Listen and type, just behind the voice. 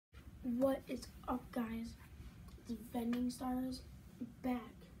What is up, guys? It's Vending Stars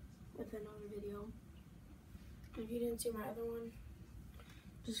back with another video. If you didn't see my other one,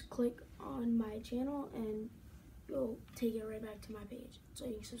 just click on my channel and you'll take it right back to my page. So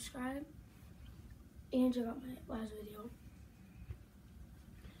you can subscribe and check out my last video.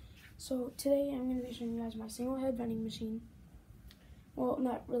 So today I'm going to be showing you guys my single head vending machine. Well,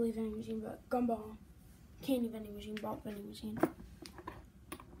 not really vending machine, but Gumball candy vending machine, bulk vending machine.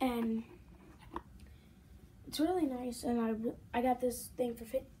 And it's really nice, and I got this thing for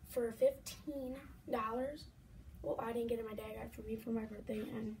 $15. Well, I didn't get it, my dad got it for me for my birthday,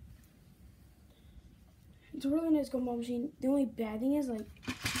 and it's a really nice Gumball machine. The only bad thing is, like,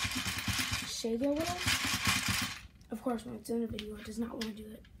 shake it a little. Of course, when it's in a video, it does not want to do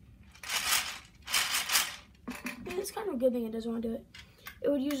it. And it's kind of a good thing it doesn't want to do it. It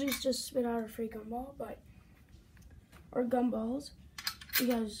would usually just spit out a free gumball, or gumballs,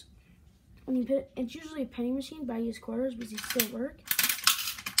 because when you put, it's usually a penny machine, but I use quarters because they still work.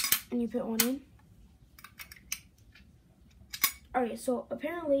 And you put one in. Okay, so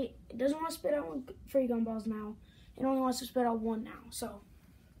apparently it doesn't want to spit out free gumballs now. It only wants to spit out one now, so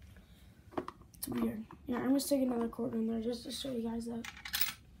it's weird. Yeah, I'm gonna stick another quarter in there just to show you guys that.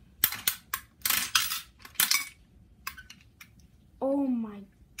 Oh my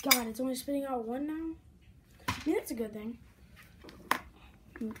god, it's only spitting out one now? I mean, that's a good thing.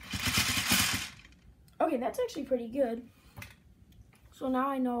 Okay, that's actually pretty good. So now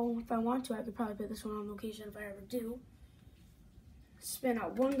I know if I want to, I could probably put this one on location if I ever do. Spin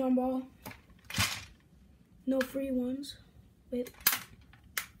out one gumball. No free ones. Wait.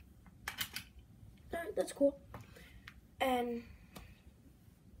 Alright, that's cool. And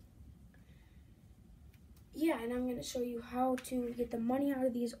yeah, and I'm going to show you how to get the money out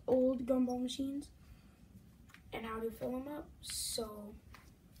of these old gumball machines and how to fill them up. So,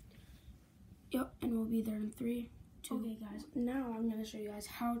 yep, and we'll be there in 3, 2. Okay, guys, now I'm going to show you guys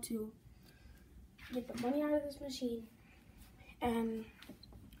how to get the money out of this machine. And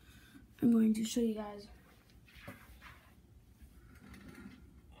I'm going to show you guys.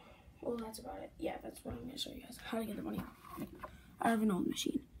 Well, that's about it. Yeah, that's what I'm going to show you guys. How to get the money out of an old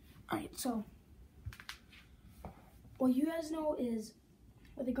machine. Alright, so what you guys know is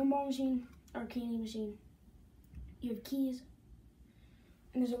with a gumball machine or candy machine, you have keys,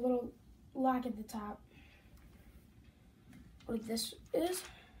 and there's a little lock at the top, like this is.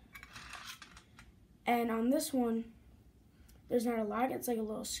 And on this one, there's not a lock, it's like a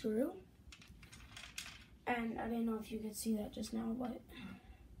little screw. And I didn't know if you could see that just now, but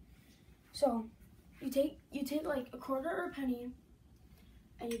so you take like a quarter or a penny,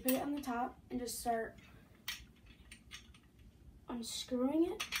 and you put it on the top and just start unscrewing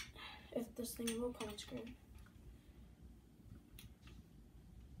it. If this thing will come unscrewed.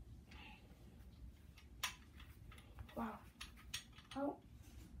 Wow. How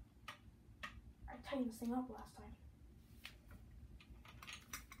I tightened this thing up last time.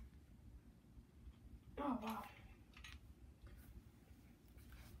 Oh wow.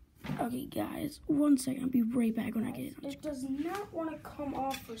 Okay guys, 1 second, I'll be right back when I get it. It does not want to come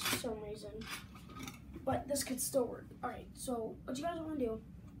off for some reason, but this could still work. Alright, so what you guys want to do,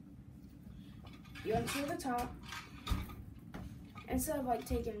 you unscrew the top, instead of like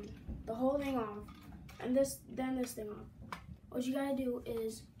taking the whole thing off, and then this thing off. What you gotta do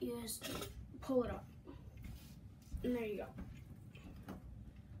is you just pull it up. And there you go.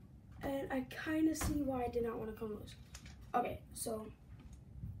 And I kind of see why I did not want to come loose. Okay, so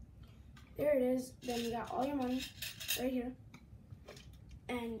there it is. Then you got all your money right here.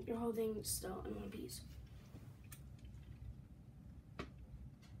 And you're holding still in one piece.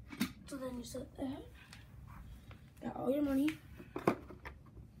 So then you set that. Got all your money.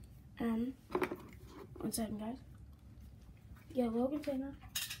 And 1 second, guys. Get a little container.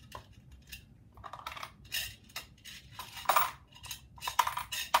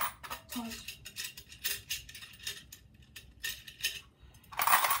 Toss.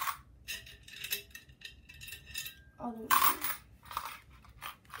 All the money.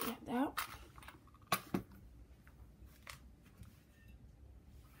 Get that.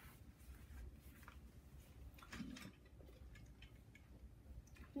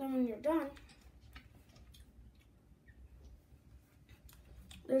 Then when you're done,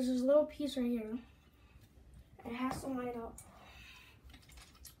 there's this little piece right here. It has to line up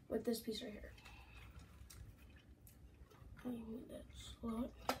with this piece right here. I move that slow.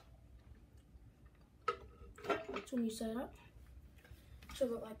 So when you set it up, it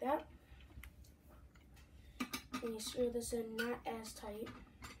should look like that. And you screw this in not as tight.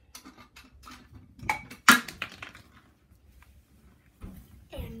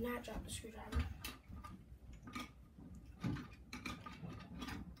 And not I dropped the screwdriver.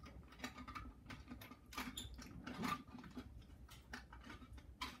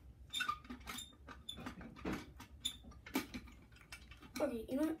 Okay,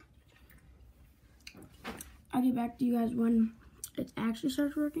 you know what? I'll get back to you guys when it actually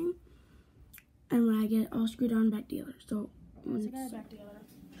starts working and when I get it all screwed on back together. So, once I got it back together.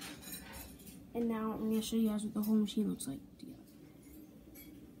 And now I'm going to show you guys what the whole machine looks like.